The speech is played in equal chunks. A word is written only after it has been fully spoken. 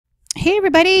Hey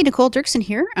everybody, Nicole Dirksen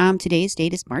here. Today's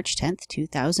date is March 10th,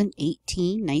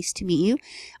 2018. Nice to meet you.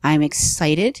 I'm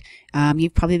excited.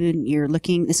 You're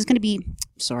looking, this is going to be,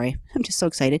 sorry, I'm just so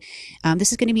excited.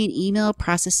 This is going to be an email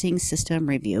processing system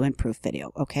review and proof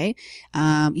video, okay?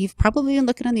 You've probably been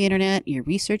looking on the internet, you're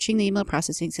researching the email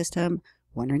processing system,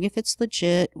 wondering if it's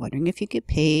legit, wondering if you get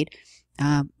paid. But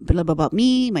a little bit about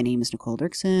me, my name is Nicole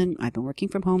Dirksen. I've been working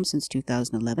from home since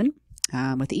 2011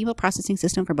 with the email processing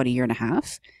system for about a year and a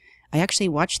half. I actually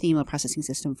watched the email processing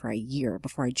system for a year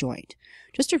before I joined,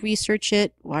 just to research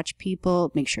it, watch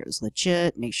people, make sure it was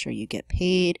legit, make sure you get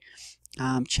paid,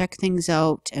 check things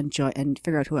out, and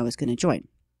figure out who I was going to join.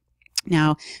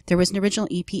 Now, there was an original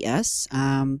EPS,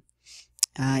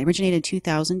 originated in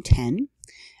 2010.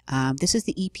 This is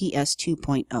the EPS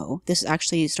 2.0. This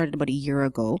actually started about a year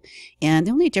ago, and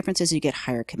the only difference is you get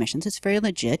higher commissions. It's very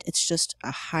legit. It's just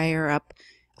a higher up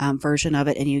version of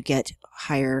it, and you get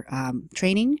higher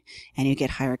training and you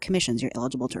get higher commissions. You're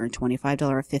eligible to earn $25,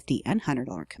 $50, and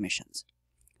 $100 commissions,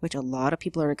 which a lot of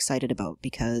people are excited about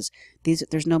because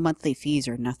there's no monthly fees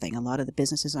or nothing. A lot of the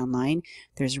businesses online,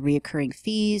 there's reoccurring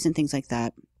fees and things like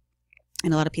that.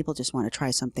 And a lot of people just want to try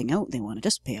something out. They want to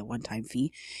just pay a one-time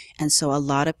fee. And so a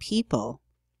lot of people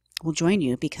will join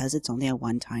you because it's only a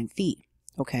one-time fee.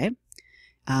 Okay.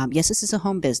 Yes, this is a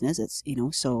home business. It's,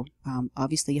 so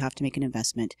obviously you have to make an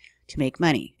investment to make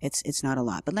money. It's not a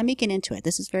lot, but let me get into it.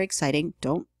 This is very exciting.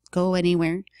 Don't go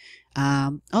anywhere.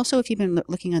 Also, if you've been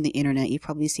looking on the internet, you've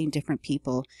probably seen different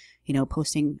people,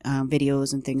 posting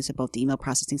videos and things about the email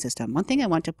processing system. One thing I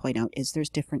want to point out is there's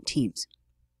different teams.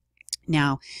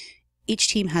 Now, each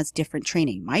team has different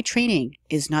training. My training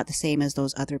is not the same as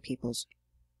those other people's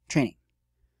training.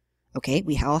 Okay,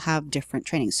 we all have different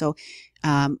training. So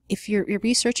if you're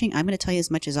researching, I'm going to tell you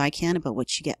as much as I can about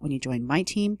what you get when you join my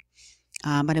team.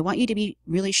 But I want you to be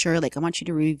really sure, I want you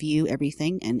to review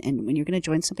everything. And when you're going to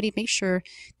join somebody, make sure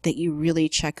that you really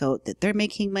check out that they're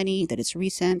making money, that it's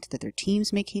recent, that their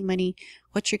team's making money,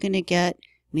 what you're going to get.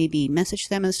 Maybe message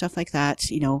them and stuff like that.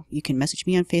 You can message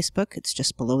me on Facebook. It's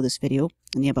just below this video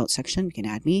in the About section. You can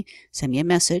add me, send me a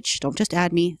message. Don't just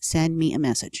add me, send me a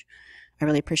message. I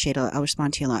really appreciate it. I'll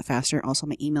respond to you a lot faster. Also,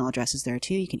 my email address is there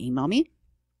too. You can email me.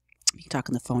 You can talk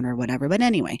on the phone or whatever. But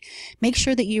anyway, make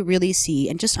sure that you really see,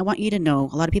 and I want you to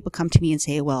know, a lot of people come to me and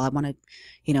say, well, I want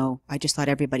to, I just thought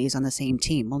everybody's on the same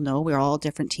team. Well, no, we're all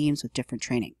different teams with different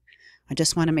training. I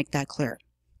just want to make that clear.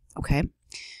 Okay.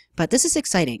 But this is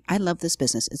exciting. I love this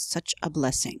business. It's such a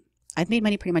blessing. I've made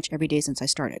money pretty much every day since I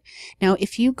started. Now,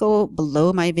 if you go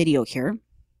below my video here,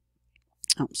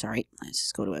 oh, sorry. Let's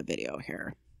just go to a video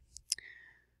here.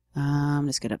 I'm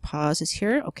just going to pause this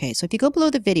here. Okay, so if you go below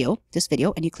this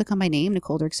video, and you click on my name,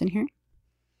 Nicole Dirksen here,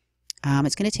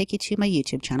 it's going to take you to my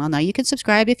YouTube channel. Now, you can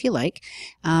subscribe if you like,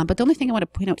 but the only thing I want to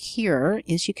point out here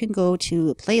is you can go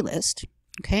to a playlist,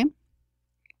 okay?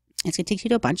 It's going to take you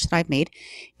to a bunch that I've made,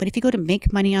 but if you go to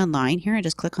Make Money Online here and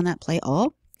just click on that Play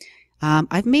All,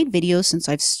 I've made videos since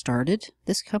I've started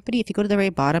this company. If you go to the very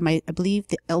bottom, I believe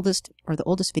the oldest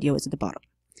video is at the bottom,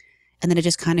 and then it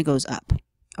just kind of goes up.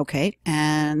 Okay,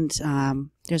 and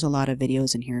there's a lot of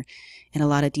videos in here and a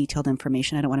lot of detailed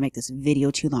information. I don't want to make this video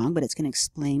too long, but it's going to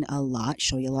explain a lot,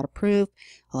 show you a lot of proof,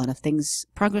 a lot of things,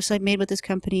 progress I've made with this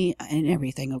company and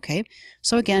everything, okay?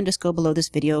 So again, just go below this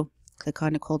video, click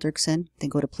on Nicole Dirksen, then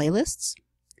go to playlists,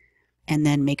 and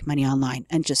then Make Money Online,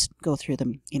 and just go through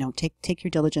them. Take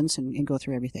your diligence and go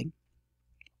through everything.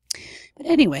 But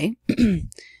anyway,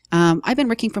 I've been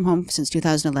working from home since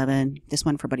 2011, this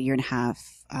one for about a year and a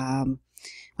half.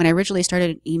 When I originally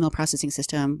started an email processing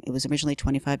system, it was originally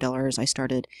 $25 I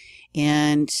started,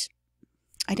 and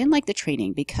I didn't like the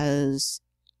training because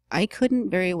I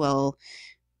couldn't very well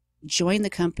join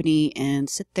the company and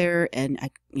sit there and,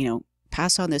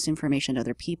 pass on this information to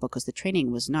other people because the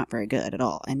training was not very good at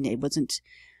all. And I've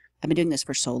been doing this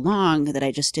for so long that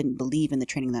I just didn't believe in the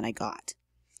training that I got.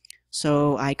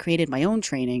 So I created my own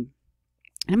training.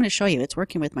 And I'm going to show you, it's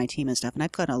working with my team and stuff. And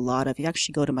I've got a lot of, you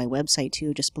actually go to my website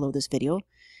too, just below this video.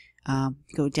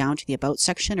 Go down to the About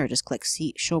section or just click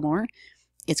See Show More.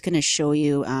 It's going to show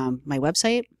you my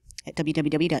website at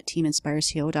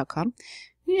www.teaminspireco.com.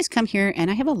 You just come here, and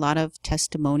I have a lot of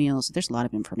testimonials. There's a lot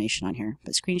of information on here,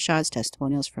 but screenshots,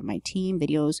 testimonials from my team,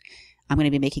 videos. I'm going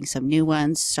to be making some new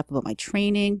ones, stuff about my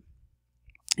training,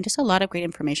 and just a lot of great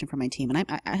information from my team. And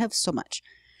I have so much.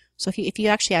 So if you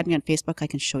actually add me on Facebook, I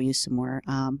can show you some more.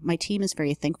 My team is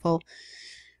very thankful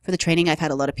for the training. I've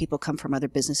had a lot of people come from other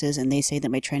businesses, and they say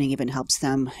that my training even helps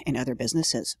them in other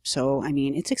businesses. So, I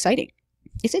mean, it's exciting.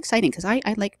 It's exciting because I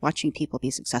like watching people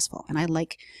be successful, and I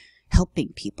like helping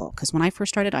people because when I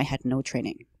first started, I had no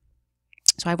training.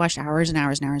 So I watched hours and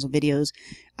hours and hours of videos.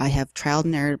 I have trial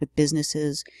and error with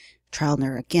businesses, trial and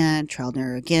error again, tried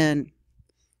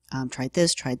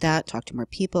this, tried that, talked to more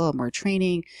people, more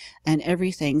training and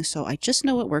everything. So I just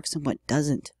know what works and what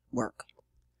doesn't work.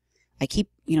 I keep,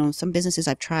 some businesses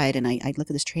I've tried and I look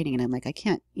at this training and I'm like, I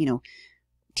can't,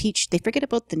 teach. They forget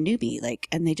about the newbie,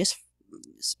 and they just,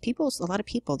 a lot of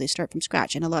people, they start from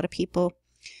scratch, and a lot of people,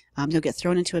 they'll get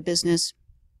thrown into a business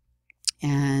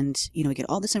and, get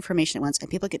all this information at once, and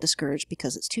people get discouraged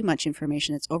because it's too much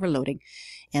information, it's overloading,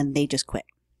 and they just quit.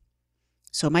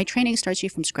 So my training starts you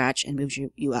from scratch and moves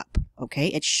you up, okay?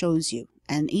 It shows you.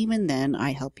 And even then,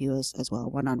 I help you as well,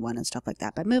 one-on-one and stuff like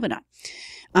that. But moving on.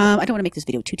 I don't want to make this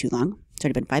video too long. It's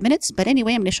already been 5 minutes. But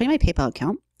anyway, I'm going to show you my PayPal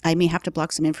account. I may have to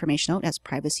block some information out as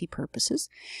privacy purposes.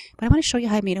 But I want to show you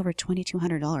how I made over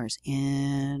 $2,200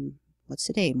 in, what's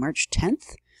today, March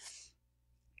 10th?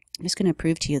 I'm just going to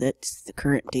prove to you that it's the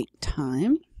current date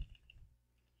time.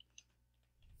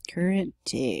 Current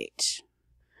date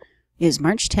is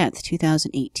March 10th,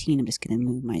 2018. I'm just going to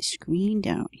move my screen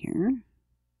down here.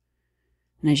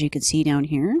 And as you can see down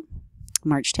here,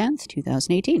 March 10th,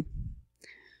 2018.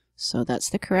 So that's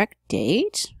the correct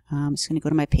date. I'm just going to go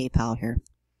to my PayPal here.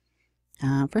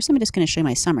 First, I'm just going to show you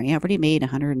my summary. I've already made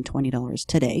 $120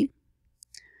 today.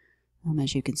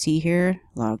 As you can see here,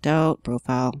 logged out,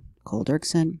 profile, Cole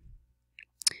Dirksen.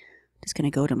 Just going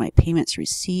to go to my payments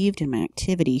received in my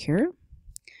activity here.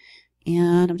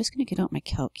 And I'm just going to get out my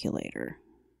calculator.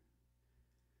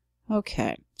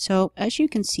 Okay, so as you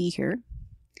can see here,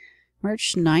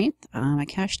 March 9th, I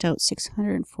cashed out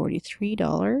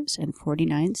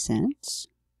 $643.49.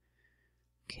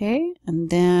 Okay, and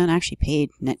then I actually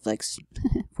paid Netflix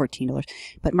 $14.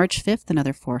 But March 5th,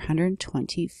 another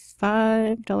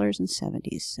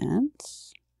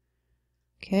 $425.70.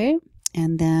 Okay,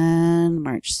 and then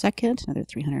March 2nd, another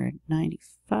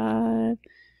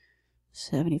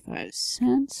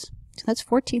 $395.75. So that's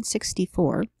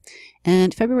 $14.64.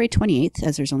 And February 28th,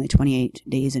 as there's only 28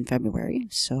 days in February,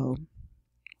 so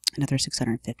another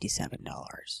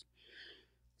 $657.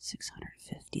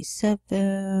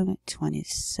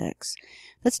 $657.26.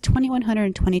 That's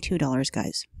 $2,122,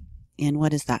 guys. And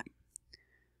what is that?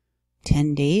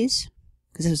 10 days?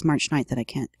 Because it was March 9th that I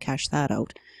can't cash that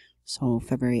out. So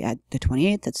February at the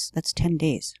 28th, that's 10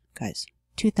 days, guys.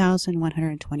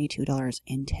 $2,122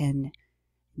 in 10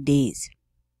 days.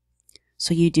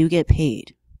 So you do get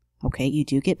paid. Okay, you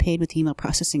do get paid with the email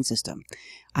processing system.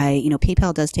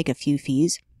 PayPal does take a few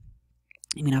fees.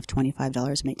 You mean, off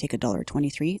 $25, it might take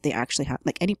 $1.23. They actually have,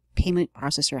 like any payment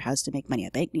processor has to make money.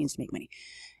 A bank needs to make money.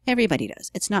 Everybody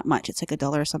does. It's not much. It's like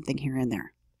 $1 or something here and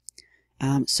there.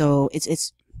 So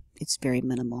it's very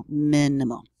minimal.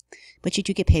 But you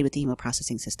do get paid with the email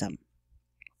processing system.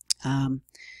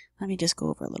 Let me just go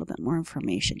over a little bit more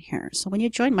information here. So when you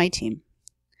join my team,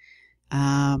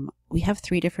 we have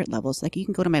 3 different levels. Like, you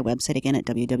can go to my website again at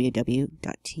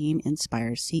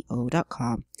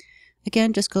www.teaminspireco.com.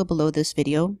 Again, just go below this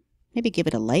video, maybe give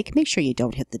it a like. Make sure you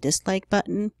don't hit the dislike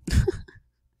button.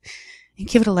 And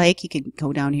give it a like. You can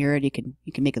go down here and you can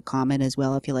make a comment as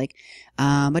well if you like.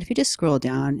 But if you just scroll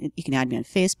down, you can add me on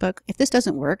Facebook. If this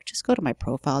doesn't work, just go to my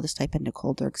profile. Just type in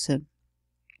Nicole Dirksen.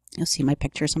 You'll see my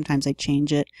picture. Sometimes I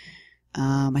change it.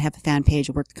 I have a fan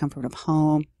page, Work the Comfort of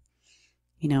Home.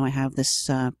 I have this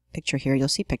picture here. You'll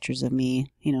see pictures of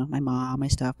me, my mom, my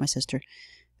stuff, my sister.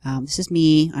 This is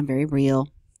me. I'm very real.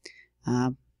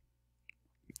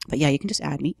 But yeah, you can just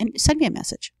add me and send me a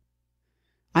message.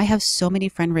 I have so many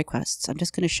friend requests. I'm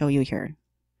just going to show you here.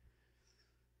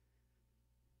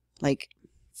 Like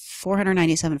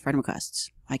 497 friend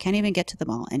requests. I can't even get to them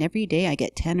all. And every day I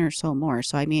get 10 or so more.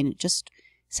 So I mean, just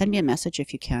send me a message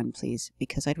if you can, please,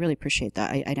 because I'd really appreciate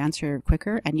that. I'd answer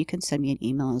quicker, and you can send me an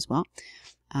email as well.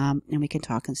 And we can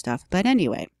talk and stuff. But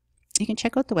anyway, you can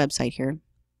check out the website here.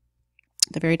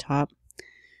 At the very top,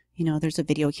 there's a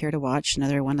video here to watch,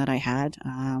 another one that I had.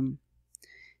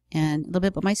 And a little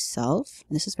bit about myself.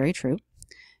 And this is very true.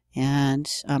 And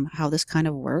how this kind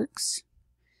of works.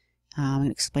 I'm going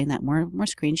to explain that more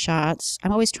screenshots.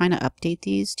 I'm always trying to update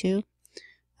these too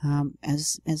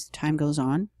as time goes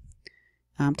on.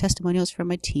 Testimonials from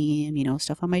my team,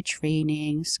 stuff on my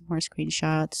training, some more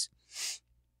screenshots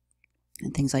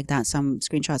and things like that. Some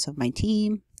screenshots of my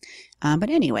team. But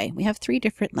anyway, we have 3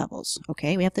 different levels.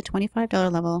 Okay, we have the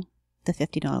 $25 level, the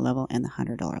 $50 level, and the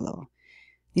 $100 level.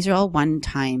 These are all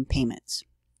one-time payments.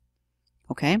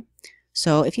 Okay,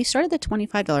 so if you started at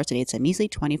 $25 today, it's a measly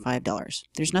 $25.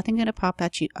 There's nothing going to pop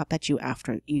up at you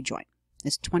after you join.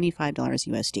 It's $25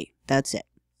 USD. That's it.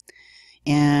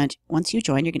 And once you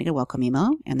join, you're going to get a welcome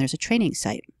email, and there's a training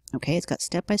site. Okay, it's got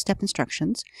step-by-step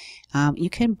instructions. You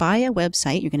can buy a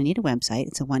website. You're going to need a website.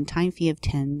 It's a one-time fee of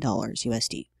 $10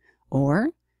 USD. Or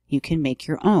you can make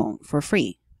your own for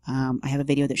free. I have a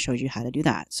video that shows you how to do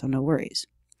that, so no worries.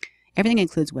 Everything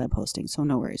includes web hosting, so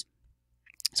no worries.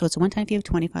 So it's a one-time fee of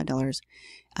 $25.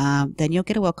 Then you'll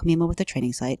get a welcome email with the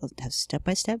training site. It'll have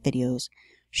step-by-step videos,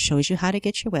 shows you how to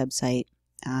get your website.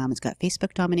 It's got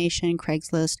Facebook domination,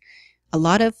 Craigslist. A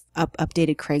lot of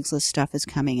updated Craigslist stuff is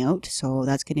coming out, so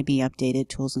that's going to be updated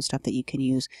tools and stuff that you can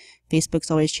use. Facebook's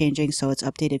always changing, so it's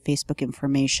updated Facebook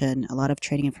information, a lot of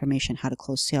training information, how to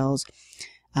close sales,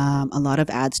 a lot of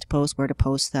ads to post, where to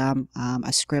post them,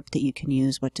 a script that you can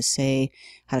use, what to say,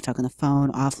 how to talk on the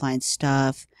phone, offline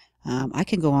stuff. I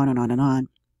can go on and on and on.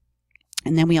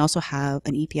 And then we also have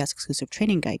an EPS exclusive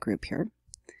training guide group here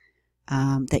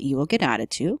that you will get added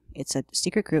to. It's a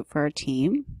secret group for our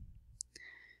team.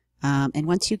 And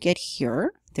once you get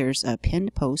here, there's a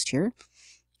pinned post here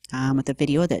with a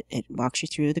video that it walks you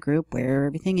through the group, where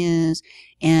everything is.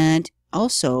 And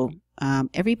also,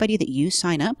 everybody that you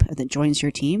sign up, that joins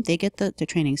your team, they get the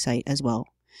training site as well.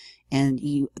 And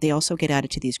they also get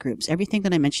added to these groups. Everything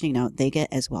that I'm mentioning now, they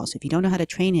get as well. So if you don't know how to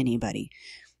train anybody,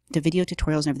 the video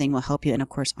tutorials and everything will help you. And of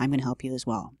course, I'm going to help you as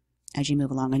well as you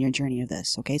move along on your journey of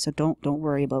this. Okay, so don't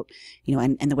worry about,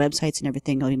 and the websites and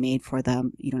everything will be made for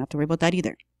them. You don't have to worry about that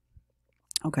either.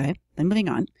 Okay, then moving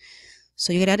on.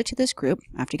 So you get added to this group.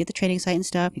 After you get the training site and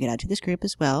stuff, you get added to this group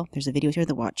as well. There's a video here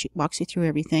that walks you through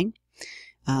everything.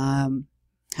 How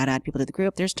to add people to the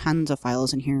group. There's tons of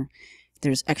files in here.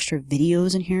 There's extra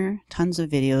videos in here, tons of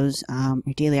videos.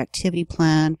 Your daily activity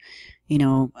plan,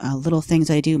 little things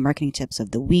I do, marketing tips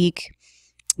of the week.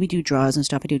 We do draws and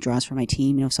stuff. I do draws for my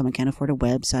team. If someone can't afford a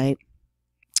website,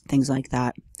 things like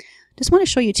that. Just want to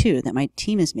show you too that my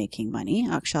team is making money.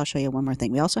 Actually, I'll show you one more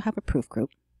thing. We also have a proof group,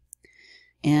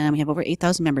 and we have over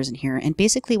 8,000 members in here. And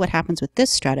basically what happens with this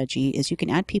strategy is you can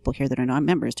add people here that are not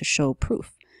members to show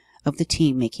proof of the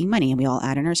team making money. And we all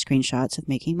add in our screenshots of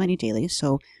making money daily.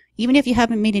 So even if you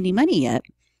haven't made any money yet,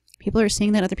 people are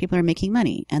seeing that other people are making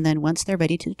money. And then once they're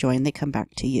ready to join, they come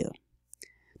back to you.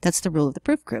 That's the rule of the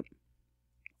proof group.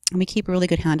 And we keep a really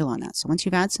good handle on that. So once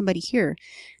you've added somebody here,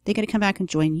 they got to come back and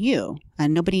join you,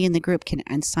 and nobody in the group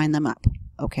can sign them up.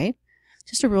 Okay?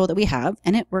 Just a rule that we have,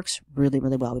 and it works really,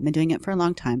 really well. We've been doing it for a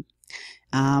long time.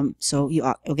 So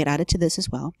you'll get added to this as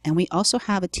well. And we also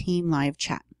have a team live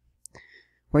chat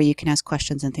where you can ask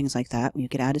questions and things like that. You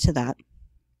get added to that.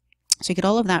 So you get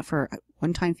all of that for a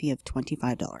one-time fee of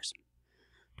 $25.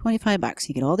 $25.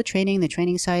 You get all the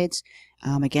training sites.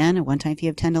 Again, a one-time fee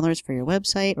of $10 for your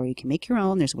website, or you can make your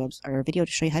own. There's a video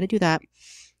to show you how to do that.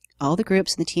 All the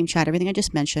groups and the team chat, everything I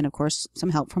just mentioned. Of course,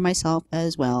 some help from myself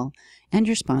as well, and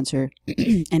your sponsor.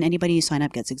 And anybody you sign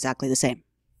up gets exactly the same.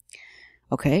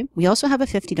 Okay. We also have a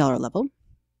 $50 level.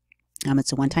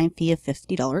 It's a one-time fee of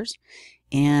 $50,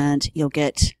 and you'll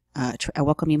get a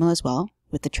welcome email as well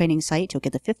with the training site. You'll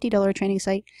get the $50 training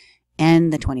site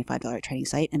and the $25 training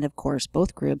site, and of course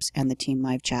both groups and the team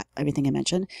live chat, everything I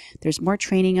mentioned. There's more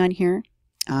training on here.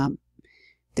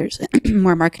 There's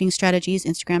more marketing strategies,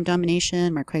 Instagram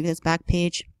domination, more Craigslist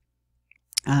Backpage,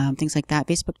 things like that,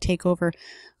 Facebook takeover,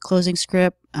 closing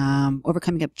script,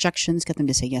 overcoming objections, get them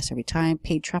to say yes every time,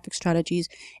 paid traffic strategies,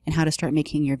 and how to start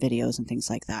making your videos and things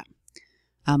like that.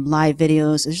 Live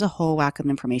videos, there's a whole whack of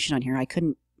information on here. I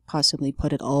couldn't possibly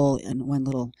put it all in one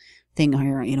little thing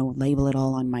here, label it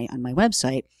all on my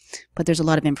website, but there's a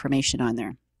lot of information on there.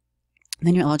 And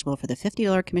then you're eligible for the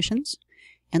 $50 commissions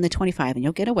and the $25, and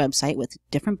you'll get a website with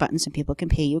different buttons, and people can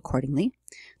pay you accordingly.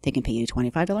 They can pay you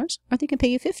 $25 or they can pay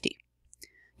you $50.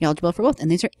 You're eligible for both, and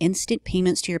these are instant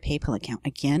payments to your PayPal account.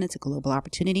 Again, it's a global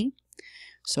opportunity.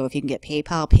 So if you can get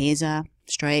PayPal, Payza,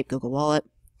 Stripe, Google Wallet,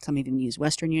 some even use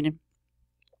Western Union.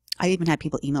 I've even had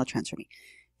people email transfer me.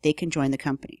 They can join the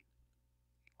company.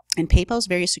 And PayPal is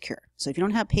very secure. So if you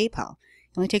don't have PayPal,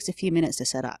 it only takes a few minutes to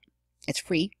set up. It's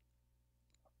free,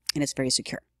 and it's very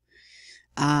secure.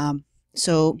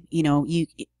 So,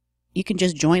 you can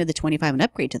just join at the $25 and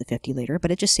upgrade to the $50 later, but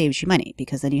it just saves you money,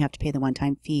 because then you have to pay the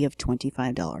one-time fee of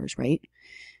 $25, right?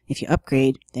 If you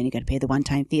upgrade, then you got to pay the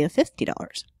one-time fee of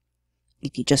 $50.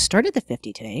 If you just started the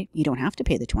 $50 today, you don't have to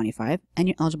pay the $25, and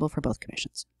you're eligible for both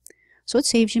commissions. So it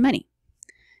saves you money.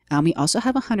 We also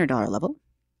have a $100 level,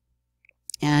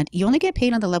 and you only get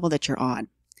paid on the level that you're on.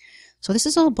 So this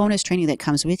is all bonus training that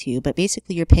comes with you, but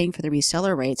basically you're paying for the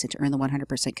reseller rates and to earn the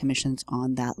 100% commissions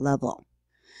on that level.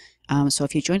 So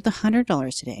if you joined the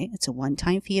 $100 today, it's a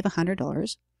one-time fee of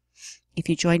 $100. If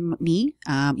you join me,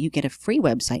 you get a free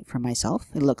website from myself.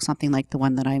 It looks something like the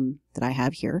one that I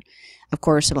have here. Of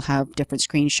course, it'll have different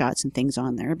screenshots and things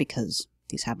on there because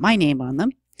these have my name on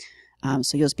them.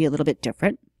 So yours will be a little bit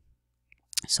different.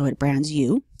 So it brands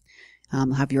you.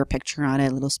 Have your picture on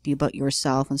it, a little spew about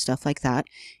yourself and stuff like that.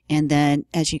 And then,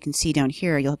 as you can see down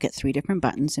here, you'll get 3 different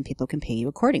buttons and people can pay you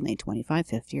accordingly, $25,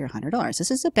 $50, or $100.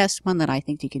 This is the best one that I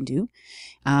think you can do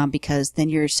because then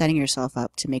you're setting yourself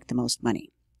up to make the most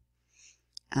money.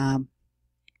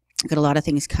 You've got a lot of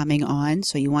things coming on,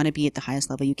 so you want to be at the highest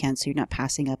level you can so you're not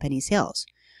passing up any sales.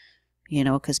 You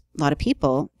know, because a lot of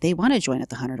people, they want to join at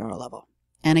the $100 level.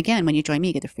 And again, when you join me,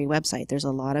 you get a free website. There's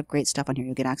a lot of great stuff on here.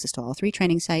 You'll get access to all 3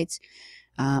 training sites.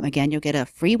 Again, you'll get a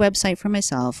free website from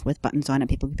myself with buttons on it.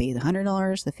 People can pay you the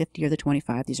 $100, the $50, or the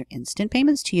 $25. These are instant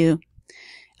payments to you.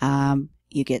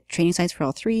 You get training sites for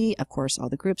all 3. Of course, all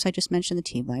the groups I just mentioned, the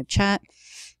team live chat.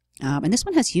 And this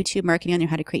one has YouTube marketing on there,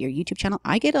 how to create your YouTube channel.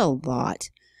 I get a lot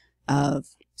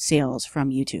of sales from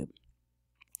YouTube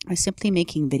by simply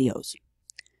making videos.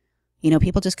 You know,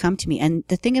 people just come to me. And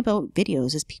the thing about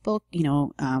videos is people, you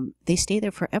know, they stay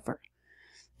there forever.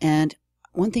 And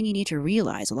one thing you need to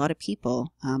realize, a lot of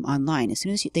people online, as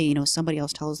soon as they, you know, somebody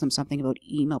else tells them something about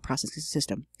email processing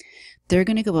system, they're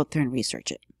going to go out there and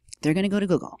research it. They're going to go to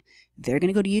Google. They're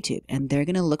going to go to YouTube. And they're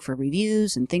going to look for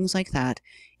reviews and things like that.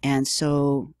 And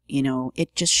so, you know,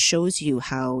 it just shows you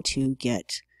how to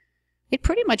get, it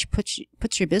pretty much puts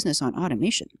your business on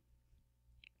automation.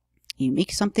 You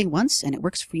make something once and it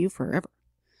works for you forever.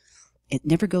 It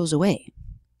never goes away.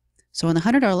 So on the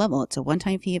 $100 level, it's a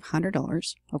one-time fee of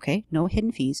 $100. Okay, no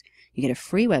hidden fees. You get a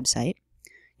free website.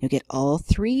 You'll get all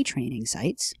 3 training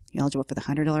sites. You're eligible for the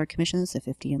 $100 commissions, the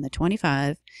 $50 and the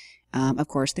 $25. Of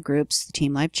course, the groups, the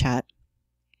team live chat,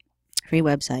 free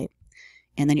website,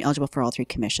 and then you're eligible for all 3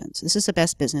 commissions. This is the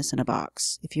best business in a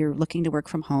box. If you're looking to work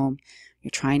from home, you're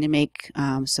trying to make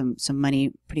some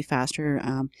money pretty faster,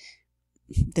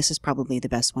 this is probably the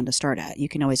best one to start at. You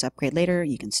can always upgrade later.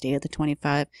 You can stay at the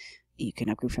 25. You can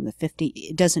upgrade from the 50.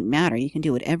 It doesn't matter. You can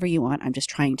do whatever you want. I'm just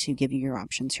trying to give you your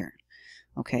options here.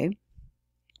 Okay?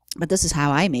 But this is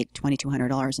how I make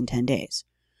 $2,200 in 10 days.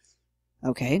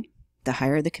 Okay? The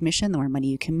higher the commission, the more money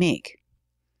you can make.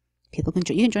 People can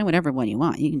you can join whatever one you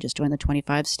want. You can just join the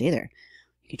 25, stay there.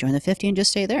 You can join the 50 and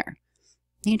just stay there.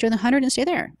 You can join the 100 and stay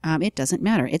there. It doesn't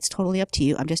matter. It's totally up to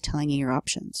you. I'm just telling you your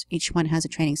options. Each one has a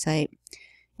training site,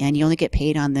 and you only get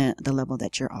paid on the level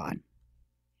that you're on.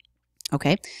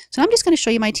 Okay, so I'm just going to show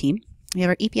you my team. We have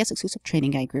our EPS exclusive training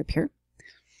guide group here.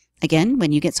 Again,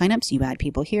 when you get signups, you add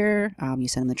people here. You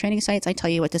send them the training sites. I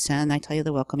tell you what to send. I tell you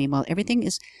the welcome email. Everything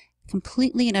is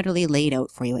completely and utterly laid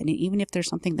out for you. And even if there's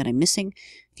something that I'm missing,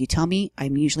 if you tell me,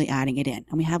 I'm usually adding it in.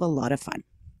 And we have a lot of fun.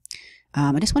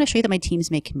 I just want to show you that my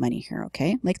team's making money here,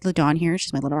 okay? Like LaDawn here,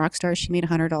 she's my little rock star. She made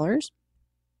 $100.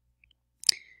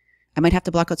 I might have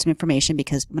to block out some information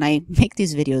because when I make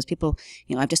these videos, people,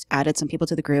 you know, I've just added some people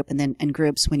to the group, and then in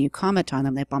groups, when you comment on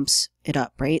them, that bumps it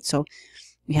up, right? So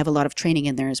we have a lot of training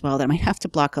in there as well that I might have to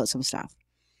block out some stuff.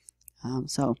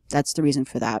 So that's the reason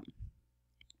for that.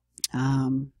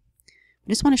 I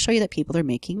just want to show you that people are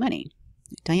making money.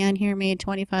 Diane here made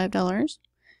 $25.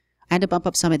 I had to bump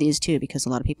up some of these too because a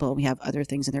lot of people, we have other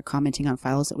things and they're commenting on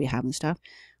files that we have and stuff.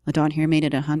 LaDawn here made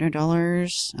it $100.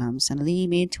 Senali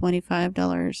made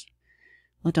 $25.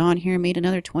 LaDawn here made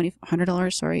another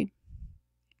 $100, sorry.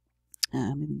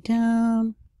 Moving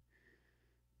down.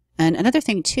 And another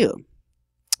thing too,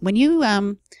 when you,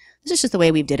 this is just the way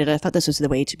we did it. I thought this was the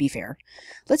way to be fair.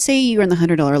 Let's say you're on the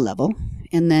 $100 level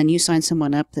and then you sign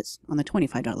someone up that's on the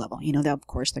 $25 level. You know, of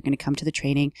course, they're going to come to the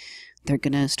training. They're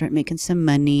going to start making some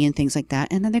money and things like that.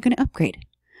 And then they're going to upgrade.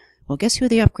 Well, guess who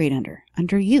they upgrade under?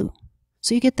 Under you.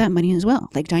 So you get that money as well.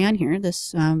 Like Diane here,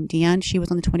 this Diane, she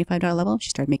was on the $25 level. She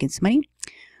started making some money.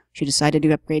 She decided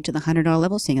to upgrade to the $100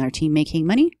 level, seeing our team making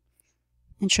money.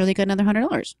 And Shirley got another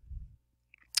 $100.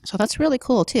 So that's really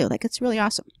cool too. Like, it's really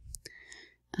awesome.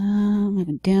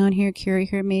 Moving down here, Curie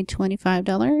here made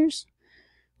 $25.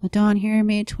 LaDawn here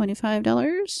made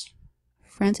 $25.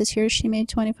 Frances here, she made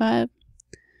 $25.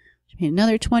 She made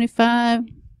another $25.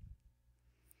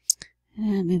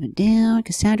 And moving down,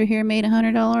 Cassandra here made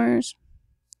 $100.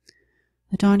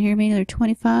 LaDawn here made another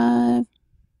 $25.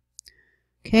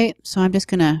 Okay, so I'm just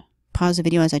going to pause the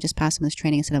video as I just pass them this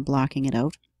training instead of blocking it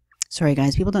out. Sorry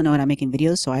guys, people don't know when I'm making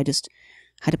videos, so I just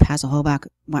had to pass a whole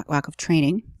whack of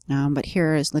training. But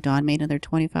here is LaDawn made another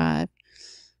 $25.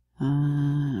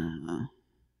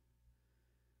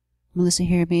 Melissa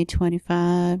here made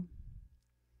 $25.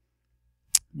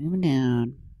 Moving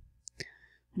down.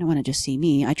 I don't want to just see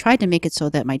me. I tried to make it so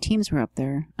that my teams were up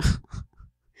there.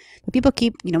 But people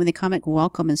keep, you know, when they comment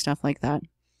welcome and stuff like that.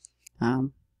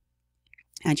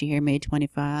 Angie here made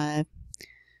 $25.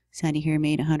 Sandy here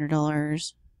made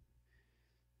 $100.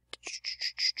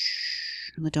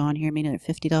 LaDawn here made another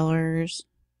 $50.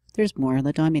 There's more.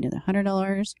 LaDawn made another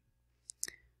 $100.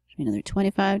 Made another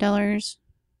 $25.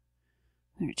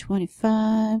 Another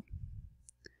 $25.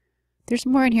 There's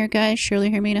more in here, guys. Shirley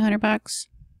here made $100.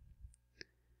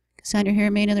 Cassandra here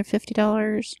made another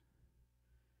 $50.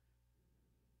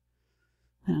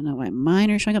 I don't know why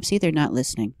mine are showing up. See, they're not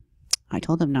listening. I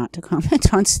told them not to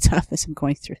comment on stuff as I'm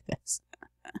going through this.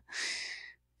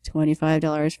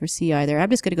 $25 for CI there. I'm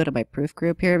just going to go to my proof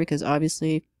group here because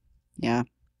obviously, yeah,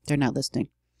 they're not listening.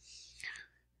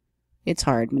 It's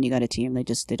hard when you got a team. They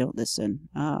don't listen.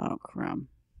 Oh, crumb.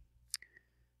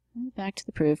 Back to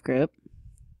the proof group.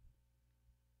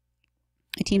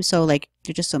 My team's so, like,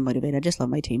 they're just so motivated. I just love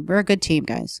my team. We're a good team,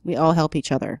 guys. We all help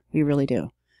each other. We really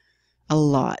do. A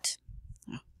lot.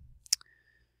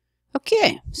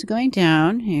 Okay, so going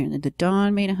down here, the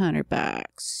Dawn made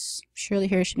 $100. Shirley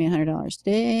here, she made $100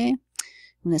 today.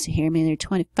 Melissa here made another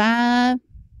 $25.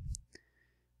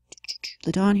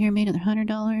 The Dawn here made another $100.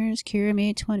 Kira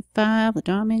made $25. The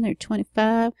Dawn made another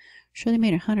 $25. Shirley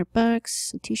made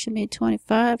 $100. Letitia made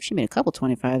 $25. She made a couple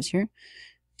 $25s here.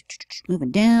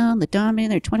 Moving down, the Dawn made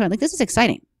another $25. Like, this is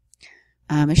exciting.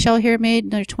 Michelle here made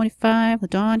another $25. The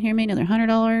Dawn here made another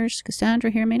 $100. Cassandra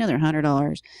here made another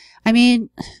 $100. I mean,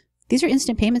 these are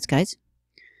instant payments, guys.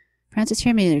 Francis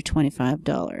here made another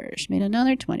 $25. She made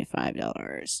another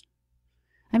 $25.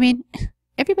 I mean,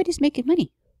 everybody's making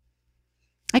money.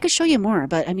 I could show you more,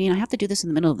 but I mean, I have to do this in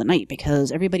the middle of the night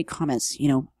because everybody comments, you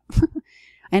know.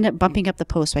 I end up bumping up the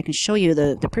post so I can show you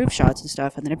the proof shots and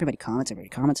stuff, and then everybody comments,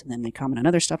 and then they comment on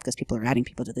other stuff because people are adding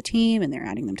people to the team, and they're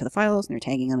adding them to the files, and they're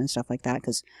tagging them and stuff like that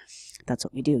because that's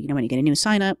what we do. You know, when you get a new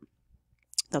sign up,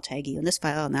 they'll tag you in this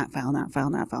file, and that file, and that file,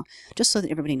 and that file, just so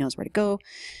that everybody knows where to go.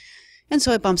 And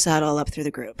so it bumps that all up through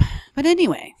the group. But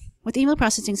anyway, with the email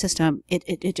processing system,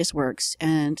 it just works.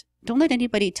 And don't let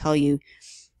anybody tell you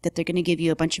that they're going to give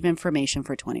you a bunch of information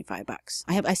for $25.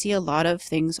 I see a lot of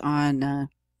things on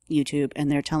YouTube,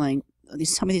 and they're telling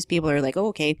some of these people are like, oh,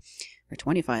 okay, for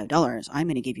 $25, I'm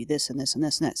going to give you this and this and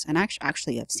this and this. And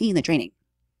actually, I've seen the training.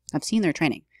 I've seen their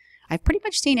training. I've pretty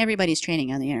much seen everybody's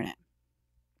training on the internet.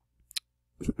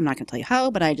 I'm not going to tell you how,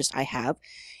 but I have.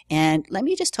 And let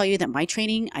me just tell you that my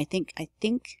training, I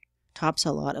think tops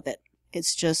a lot of it.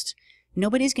 It's just,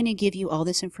 nobody's going to give you all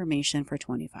this information for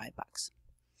 $25.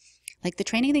 Like, the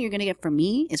training that you're going to get from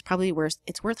me is probably worth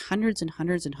hundreds and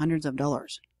hundreds and hundreds of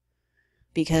dollars.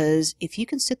 Because if you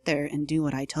can sit there and do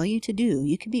what I tell you to do,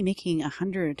 you could be making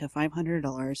 $100 to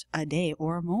 $500 a day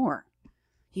or more.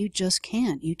 You just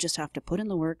can. You just have to put in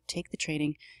the work, take the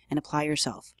training, and apply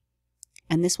yourself.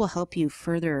 And this will help you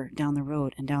further down the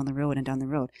road and down the road and down the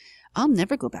road. I'll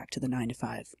never go back to the 9 to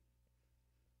 5.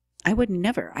 I would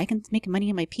never. I can make money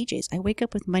in my PJs. I wake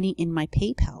up with money in my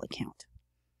PayPal account.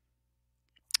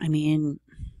 I mean,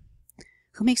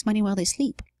 who makes money while they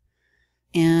sleep?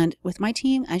 And with my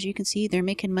team, as you can see, they're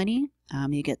making money.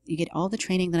 You get all the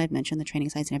training that I've mentioned, the training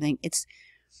sites and everything.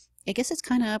 I guess it's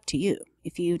kind of up to you.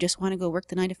 If you just want to go work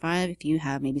the 9 to 5, if you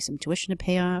have maybe some tuition to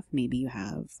pay off, maybe you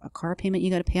have a car payment you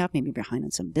got to pay off, maybe you're behind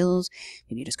on some bills,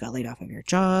 maybe you just got laid off of your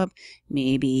job,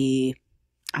 maybe,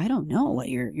 I don't know what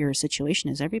your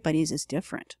situation is. Everybody's is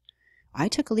different. I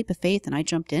took a leap of faith and I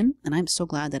jumped in, and I'm so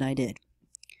glad that I did.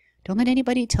 Don't let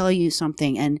anybody tell you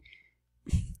something. And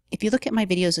if you look at my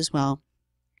videos as well,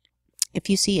 if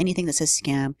you see anything that says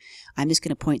scam, I'm just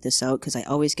going to point this out because I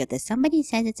always get this. Somebody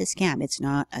says it's a scam. It's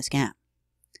not a scam.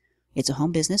 It's a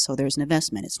home business, so there's an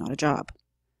investment. It's not a job.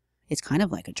 It's kind of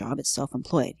like a job. It's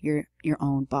self-employed. You're your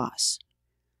own boss.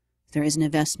 There is an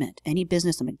investment. Any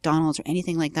business, like McDonald's or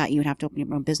anything like that, you would have to open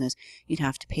your own business. You'd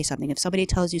have to pay something. If somebody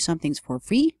tells you something's for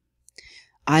free,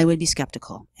 I would be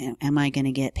skeptical. Am I going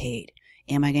to get paid?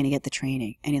 Am I going to get the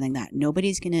training? Anything like that.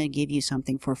 Nobody's going to give you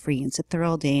something for free and sit there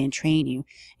all day and train you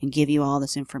and give you all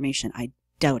this information. I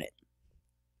doubt it.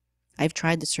 I've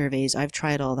tried the surveys. I've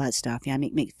tried all that stuff. Yeah, I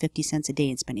make 50 cents a day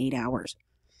and spend 8 hours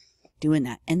doing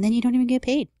that. And then you don't even get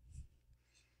paid.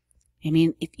 I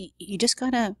mean, if you just got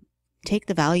to take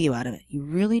the value out of it. You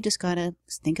really just got to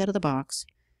think out of the box.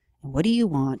 And what do you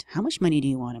want? How much money do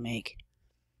you want to make?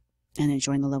 And then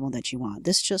join the level that you want.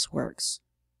 This just works.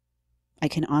 I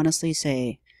can honestly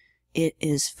say it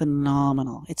is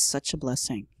phenomenal. It's such a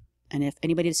blessing. And if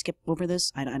anybody to skip over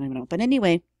this, I don't even know. But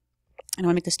anyway, I don't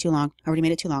want to make this too long. I already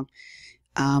made it too long.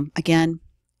 Again,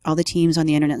 all the teams on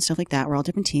the internet and stuff like that, we're all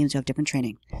different teams. You have different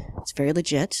training. It's very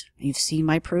legit. You've seen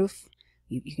my proof.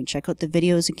 You can check out the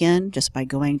videos again just by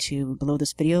going to below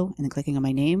this video and then clicking on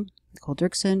my name, Nicole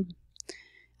Dirksen.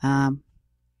 Go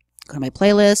to my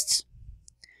playlists.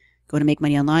 Go to Make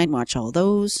Money Online, watch all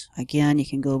those. Again, you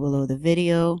can go below the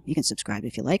video. You can subscribe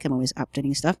if you like. I'm always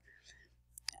updating stuff.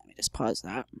 just pause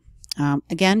that.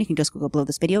 Again, you can just go below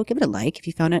this video, give it a like if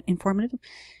you found it informative.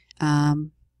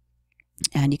 And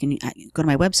you can go to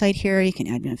my website here. You can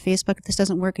add me on Facebook if this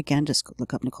doesn't work. Again, just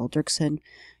look up Nicole Dirksen.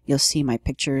 You'll see my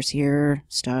pictures here,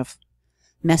 stuff.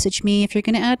 Message me if you're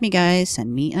going to add me, guys.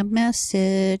 Send me a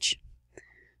message.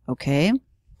 Okay,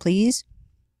 please.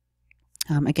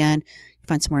 Again,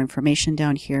 find some more information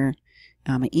down here.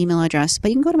 My email address,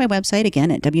 but you can go to my website again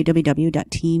at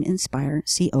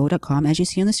www.teaminspireco.com, as you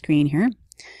see on the screen here.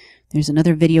 There's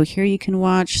another video here you can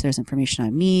watch. There's information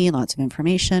on me, lots of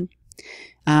information.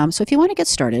 So if you want to get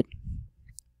started,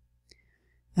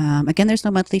 again, there's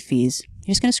no monthly fees.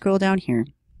 You're just going to scroll down here.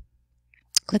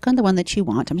 Click on the one that you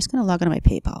want. I'm just going to log on to my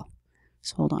PayPal.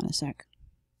 So hold on a sec.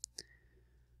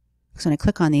 So when I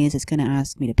click on these, it's going to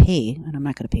ask me to pay, and I'm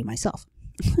not going to pay myself.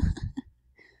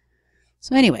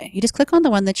 So anyway, you just click on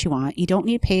the one that you want. You don't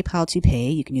need PayPal to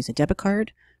pay. You can use a debit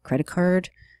card, credit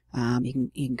card. You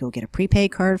can go get a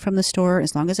prepaid card from the store,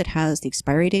 as long as it has the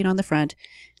expiry date on the front,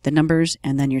 the numbers,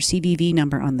 and then your CVV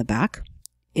number on the back.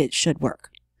 It should work.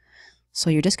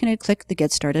 So you're just going to click the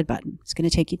Get Started button. It's going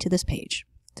to take you to this page.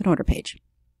 It's an order page.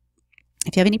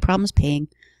 If you have any problems paying,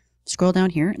 scroll down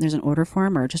here. There's an order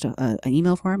form or just an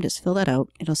email form. Just fill that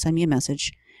out. It'll send me a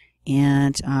message,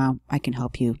 and I can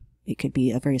help you. It could be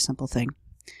a very simple thing.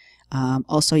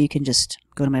 Also, you can just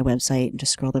go to my website and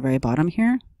just scroll to the very bottom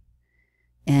here,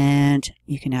 and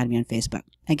you can add me on Facebook.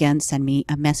 Again, send me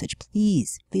a message.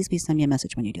 Please, please, please send me a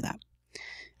message when you do that.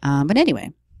 But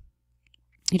anyway,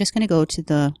 you're just going to go to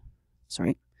the,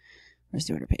 sorry, where's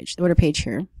the order page? The order page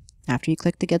here. After you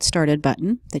click the Get Started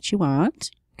button that you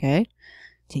want, okay,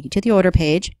 take you to the order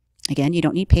page. Again, you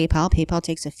don't need PayPal. PayPal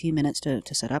takes a few minutes to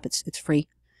set up. It's free.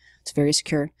 It's very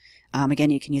secure. Again,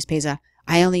 you can use Payza.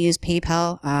 I only use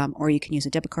PayPal, or you can use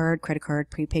a debit card, credit card,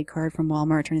 prepaid card from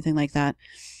Walmart or anything like that.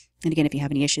 And again, if you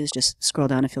have any issues, just scroll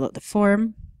down and fill out the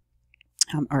form,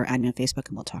 or add me on Facebook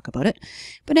and we'll talk about it.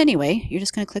 But anyway, you're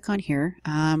just going to click on here.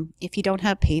 If you don't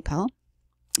have PayPal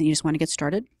and you just want to get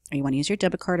started, or you want to use your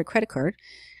debit card or credit card,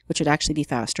 which would actually be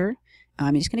faster,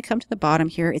 you're just going to come to the bottom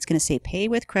here. It's going to say pay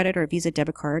with credit or Visa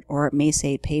debit card, or it may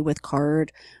say pay with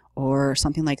card or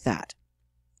something like that.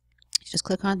 Just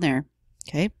click on there,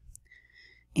 okay?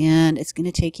 And it's going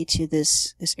to take you to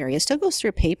this area. It still goes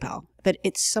through PayPal, but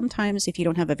it's sometimes, if you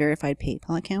don't have a verified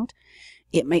PayPal account,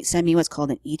 it might send me what's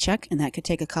called an e-check, and that could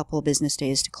take a couple of business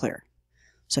days to clear.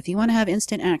 So if you want to have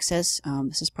instant access,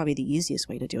 this is probably the easiest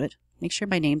way to do it. Make sure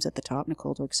my name's at the top,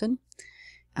 Nicole Dirksen.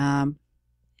 And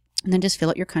then just fill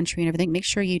out your country and everything. Make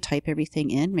sure you type everything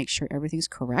in. Make sure everything's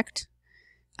correct.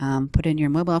 Put in your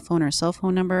mobile phone or cell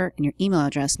phone number and your email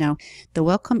address. Now, the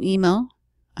welcome email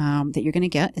that you're going to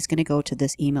get is going to go to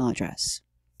this email address.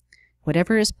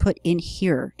 Whatever is put in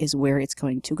here is where it's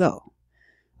going to go.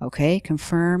 Okay,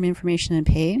 confirm information and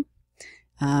pay.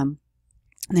 And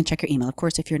then check your email. Of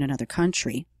course, if you're in another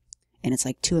country and it's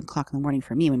like 2 o'clock in the morning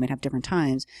for me, we might have different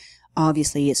times.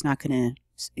 Obviously, you're not going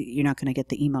to get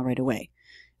the email right away.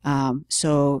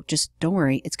 So just don't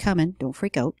worry. It's coming. Don't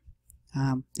freak out.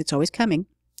 It's always coming.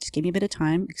 Just give me a bit of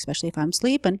time, especially if I'm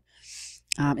sleeping.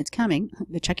 It's coming.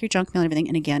 Check your junk mail and everything.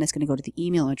 And again, it's going to go to the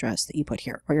email address that you put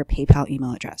here, or your PayPal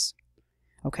email address.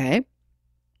 Okay.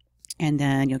 And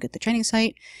then you'll get the training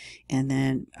site, and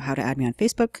then how to add me on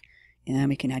Facebook. And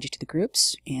we can add you to the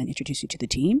groups and introduce you to the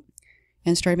team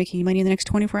and start making money in the next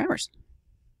 24 hours.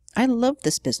 I love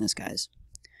this business, guys.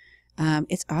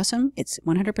 It's awesome. It's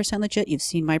 100% legit. You've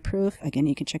seen my proof. Again,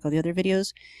 you can check all the other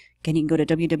videos. Again, you can go to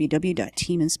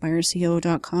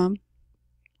www.teaminspireco.com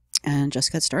and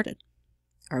just get started.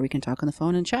 Or we can talk on the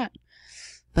phone and chat.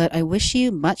 But I wish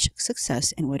you much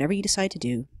success in whatever you decide to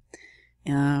do.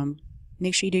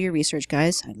 Make sure you do your research,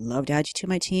 guys. I'd love to add you to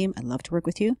my team. I'd love to work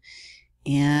with you.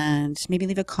 And maybe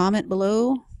leave a comment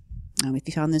below if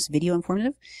you found this video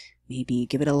informative. Maybe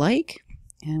give it a like.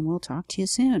 And we'll talk to you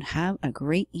soon. Have a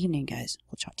great evening, guys.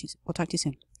 We'll talk to you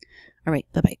soon. All right.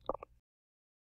 Bye-bye.